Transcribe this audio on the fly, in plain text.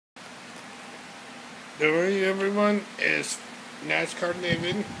Good morning, everyone. It's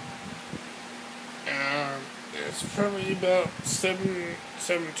Nascarnathan. It's probably about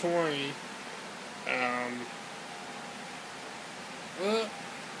 7:20. Well,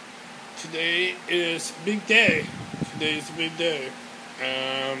 today is a big day. Today's a big day.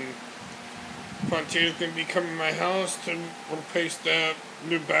 Frontier's gonna be coming to my house to replace the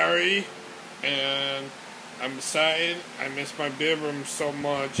new battery, and I'm excited. I miss my bedroom so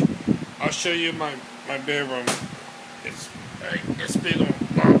much. I'll show you my bedroom. It's been a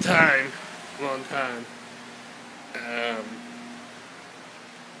long time.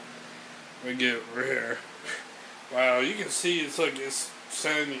 We get over here. Wow, you can see it's like it's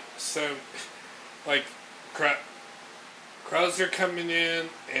like crowds are coming in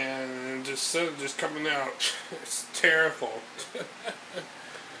and just sun just coming out. It's terrible.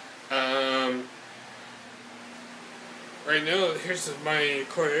 Right now, here's my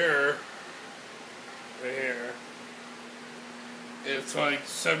courier. Right here. It's like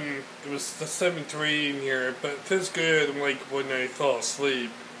 7, it was the 7:03 in here, but it feels good like when I fall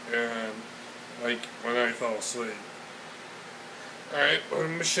asleep, and like when I fall asleep. Alright, well,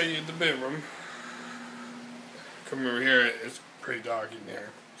 I'm gonna show you the bedroom. Come over here, it's pretty dark in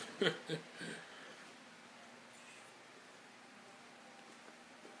there.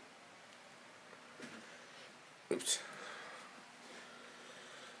 Oops.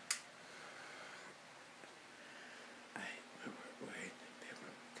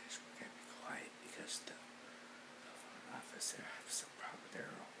 Officer have some problem with their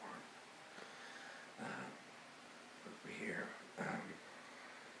alarm. Over here,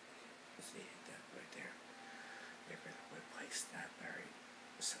 see that right there. We're gonna replace that battery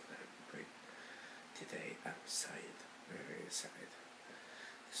so that we today I'm excited, very excited.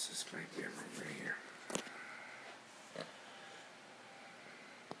 This is my bedroom right here.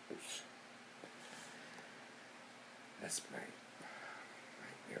 Oops. That's my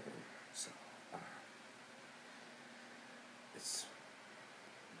bedroom. So it's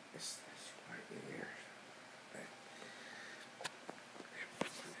right in here. But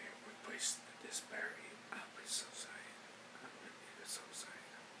when they replace this battery, I'll be so excited. I'm gonna be so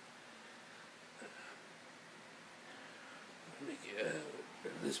excited. Let me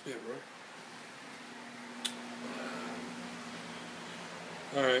get this bedroom.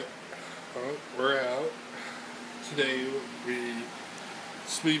 Alright, well, we're out. Today we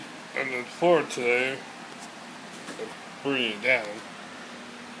sleep on the floor today. Bring it down.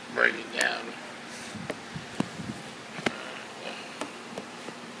 Bring it down.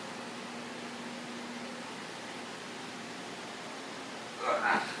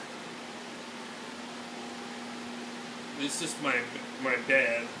 This is my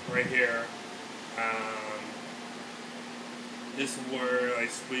bed right here. This is where I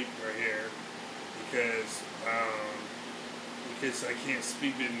sleep right here because I can't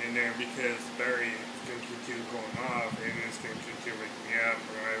sleep in there because the battery is going to continue going off and it's going to continue waking me up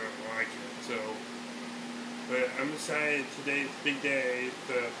and I don't like it. So, but I'm excited. Today's a big day.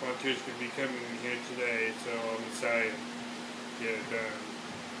 The Frontier's going to be coming here today, so I'm excited to get it done.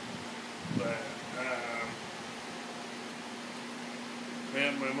 But,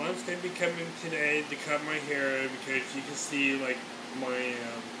 man, my mom's going to be coming today to cut my hair because you can see, like, my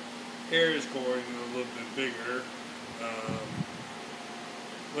hair is growing a little bit bigger.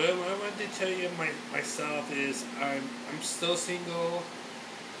 Well, what I wanted to tell you myself is I'm still single.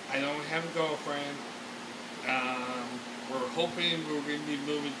 I don't have a girlfriend. We're hoping we're going to be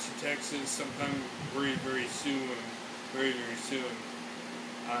moving to Texas sometime very, very soon. Very, very soon.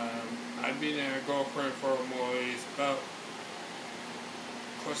 I've been a girlfriend for almost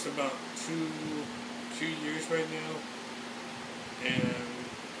close to about two years right now, and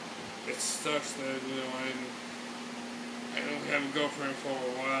it sucks that I don't have a girlfriend for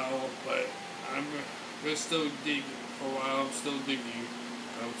a while, but we're still digging for a while. I'm still digging.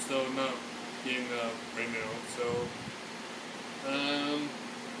 I'm still not getting up right now. So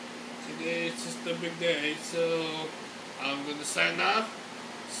today it's just a big day. So I'm gonna sign off.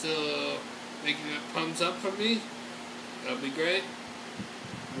 So making a thumbs up for me. That'll be great.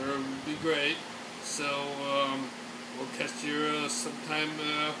 That'll be great. So we'll catch you sometime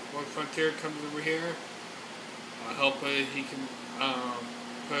when Frontier comes over here. I hope he can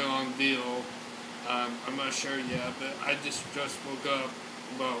put it on deal. I'm not sure yet, but I just woke up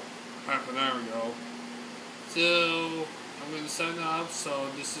about half an hour ago. So I'm going to sign off. So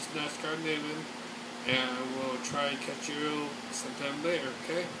this is Nascarnathan, and we'll try and catch you sometime later.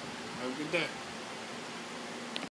 Okay? Have a good day.